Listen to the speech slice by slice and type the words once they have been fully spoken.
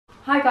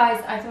Hi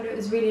guys, I thought it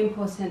was really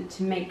important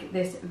to make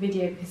this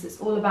video because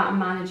it's all about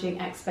managing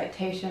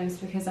expectations,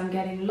 because I'm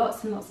getting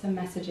lots and lots of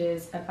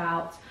messages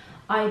about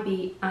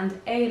IB and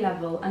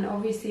A-level, and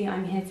obviously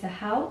I'm here to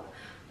help,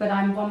 but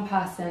I'm one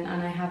person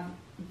and I have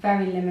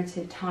very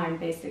limited time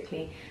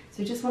basically.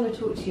 So I just want to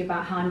talk to you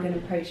about how I'm going to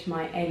approach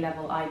my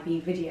A-level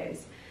IB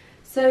videos.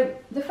 So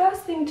the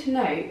first thing to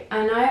note,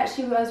 and I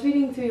was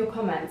reading through your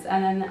comments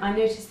and then I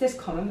noticed this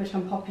comment which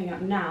I'm popping up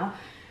now.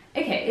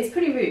 Okay, it's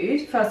pretty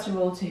rude, first of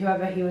all, to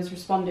whoever he was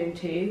responding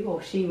to,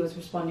 or she was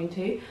responding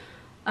to.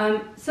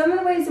 Some of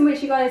the ways in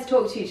which you guys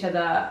talk to each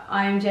other,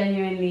 I am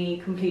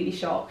genuinely completely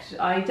shocked.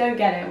 I don't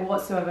get it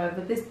whatsoever,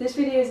 but this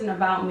video isn't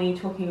about me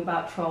talking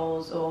about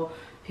trolls or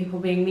people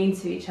being mean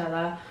to each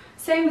other.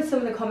 Same with some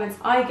of the comments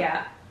I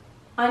get.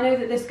 I know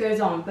that this goes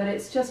on, but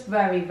it's just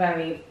very,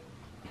 very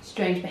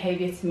strange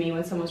behaviour to me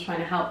when someone's trying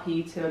to help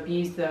you to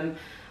abuse them.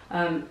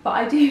 But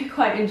I do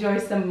quite enjoy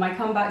some of my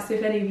comebacks, so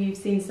if any of you have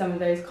seen some of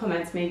those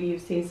comments, maybe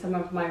you've seen some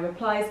of my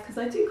replies, because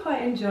I do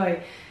quite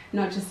enjoy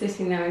not just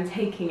sitting there and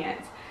taking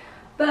it.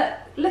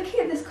 But looking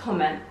at this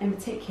comment in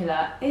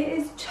particular, it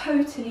is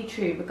totally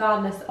true,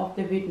 regardless of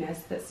the rudeness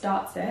that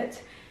starts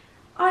it.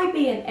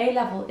 IB and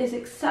A-level is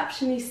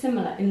exceptionally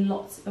similar in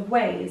lots of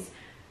ways.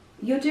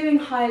 You're doing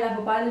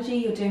high-level biology,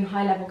 you're doing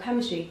high-level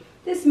chemistry.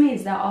 This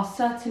means there are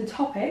certain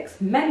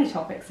topics, many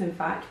topics in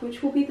fact,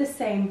 which will be the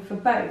same for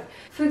both.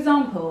 For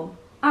example,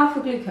 alpha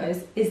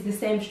glucose is the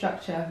same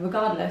structure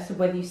regardless of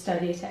whether you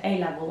study it at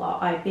A-level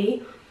or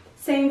IB.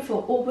 Same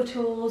for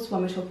orbitals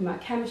when we're talking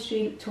about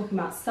chemistry, talking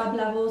about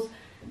sub-levels.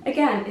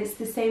 Again, it's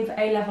the same for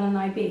A-level and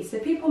IB. So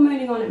people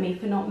moaning on at me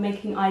for not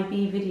making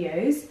IB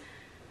videos,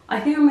 I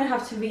think I'm going to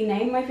have to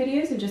rename my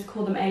videos and just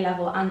call them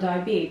A-level and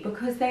IB,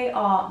 because they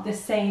are the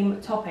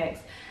same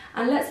topics.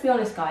 And let's be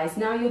honest guys,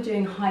 now you're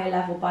doing higher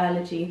level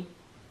biology,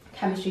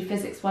 chemistry,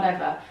 physics,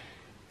 whatever,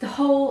 the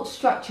whole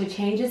structure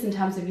changes in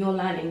terms of your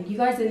learning. You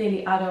guys are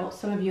nearly adults,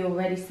 some of you are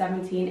already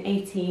 17,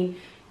 18,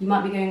 you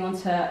might be going on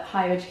to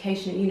higher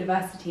education at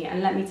university,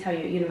 and let me tell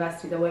you, at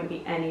university there won't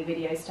be any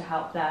videos to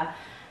help there.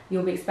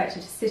 You'll be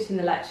expected to sit in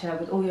the lecture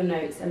with all your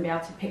notes and be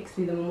able to pick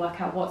through them and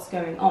work out what's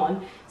going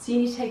on. So you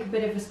need to take a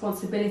bit of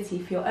responsibility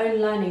for your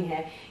own learning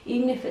here,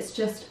 even if it's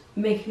just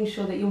making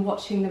sure that you're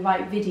watching the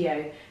right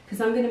video.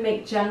 Because I'm going to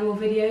make general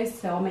videos,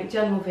 so I'll make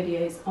general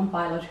videos on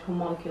biological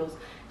molecules,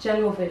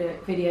 general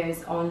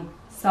videos on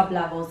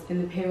sub-levels in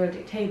the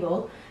periodic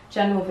table,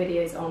 general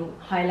videos on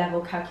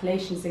high-level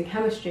calculations in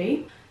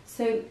chemistry.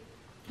 So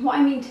what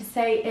I mean to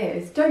say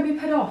is, don't be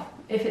put off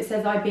if it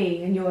says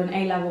IB and you're an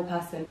A-level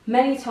person.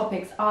 Many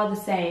topics are the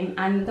same,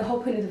 and the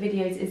whole point of the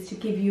videos is to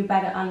give you a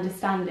better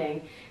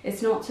understanding.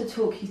 It's not to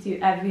talk you through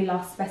every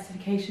last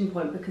specification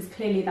point, because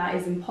clearly that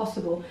is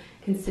impossible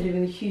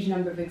considering the huge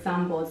number of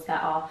exam boards there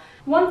are.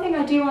 One thing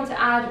I do want to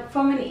add,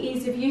 from an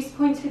ease of use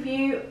point of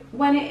view,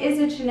 when it is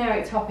a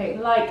generic topic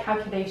like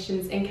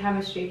calculations in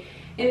chemistry,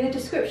 in the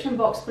description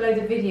box below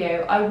the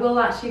video, I will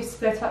actually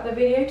split up the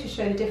video to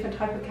show the different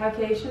type of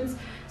calculations.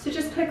 So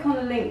just click on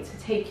the link to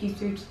take you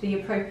through to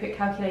the appropriate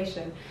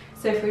calculation.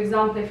 So for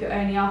example, if you're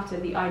only after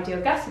the ideal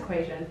gas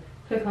equation,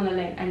 click on the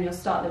link and you'll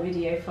start the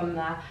video from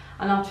there.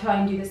 And I'll try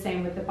and do the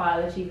same with the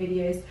biology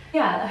videos.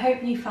 Yeah, I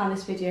hope you found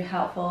this video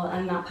helpful,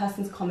 and that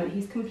person's comment,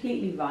 he's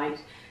completely right.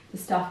 The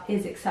stuff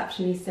is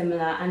exceptionally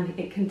similar and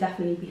it can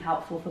definitely be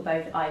helpful for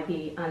both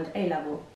IB and A-level.